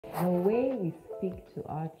The way we speak to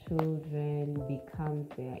our children becomes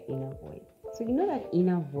their inner voice. So you know that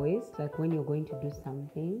inner voice, like when you're going to do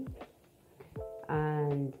something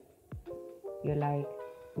and you're like,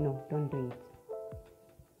 no, don't do it.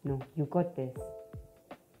 No, you got this.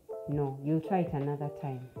 No, you'll try it another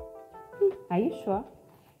time. Are you sure?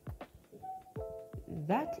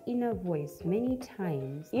 That inner voice, many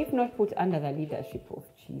times, if not put under the leadership of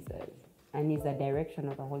Jesus and is the direction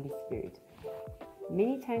of the Holy Spirit,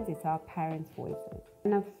 many times it's our parents' voices.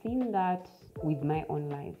 And I've seen that with my own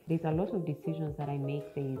life. There's a lot of decisions that I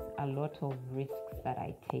make. There's a lot of risks that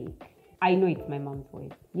I take. I know it's my mom's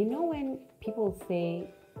voice. You know when people say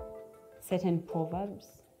certain proverbs,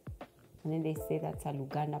 and then they say that's a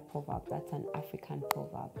Luganda proverb, that's an African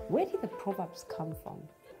proverb. Where did the proverbs come from?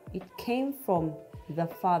 It came from the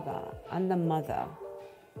father and the mother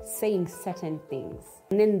saying certain things.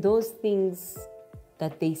 And then those things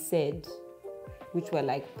that they said, which were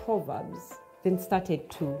like proverbs, then started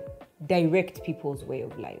to direct people's way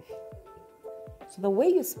of life. So the way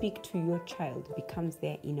you speak to your child becomes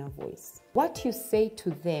their inner voice. What you say to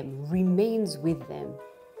them remains with them,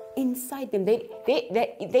 inside them. They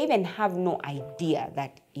even have no idea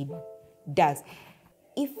that it does.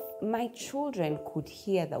 If my children could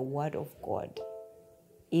hear the word of God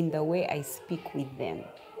in the way I speak with them,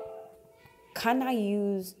 can I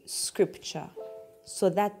use scripture so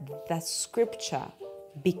that the scripture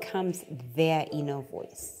becomes their inner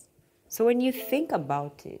voice? So when you think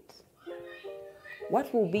about it,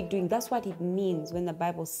 what we'll be doing, that's what it means when the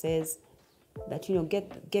Bible says that, you know,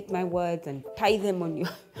 get my words and tie them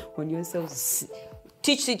on yourselves.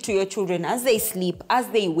 Teach it to your children as they sleep, as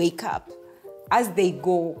they wake up, as they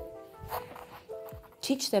go.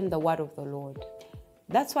 Teach them the word of the Lord.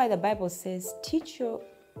 That's why the Bible says, teach your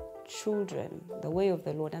children the way of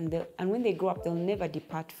the Lord, and when they grow up, they'll never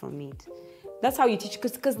depart from it. That's how you teach,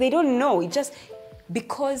 because they don't know. It just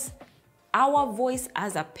because our voice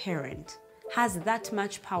as a parent has that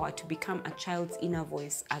much power to become a child's inner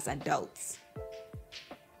voice as adults.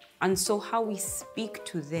 And so how we speak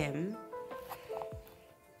to them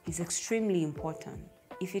is extremely important.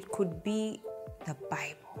 If it could be the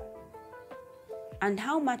Bible. And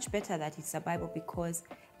how much better that it's the Bible, because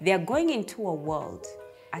they're going into a world,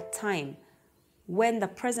 a time when the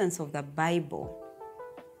presence of the Bible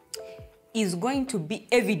is going to be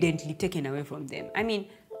evidently taken away from them. I mean,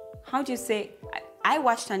 how do you say, I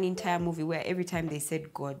watched an entire movie where every time they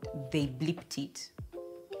said God, they bleeped it.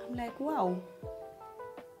 I'm like, wow.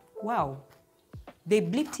 They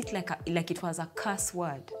bleeped it like it was a curse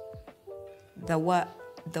word. The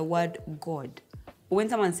word God. When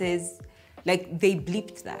someone says, like, they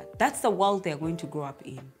bleeped that. That's the world they're going to grow up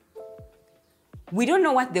in. We don't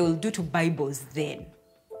know what they will do to Bibles then.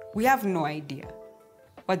 We have no idea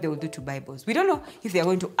what they will do to Bibles. We don't know if they're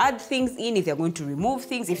going to add things in, if they're going to remove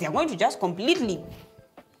things, if they're going to just completely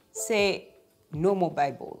say no more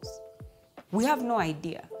Bibles. We have no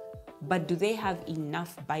idea. But do they have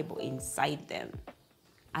enough Bible inside them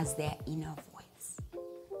as their inner voice?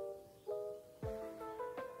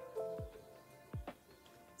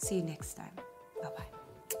 See you next time. Bye-bye.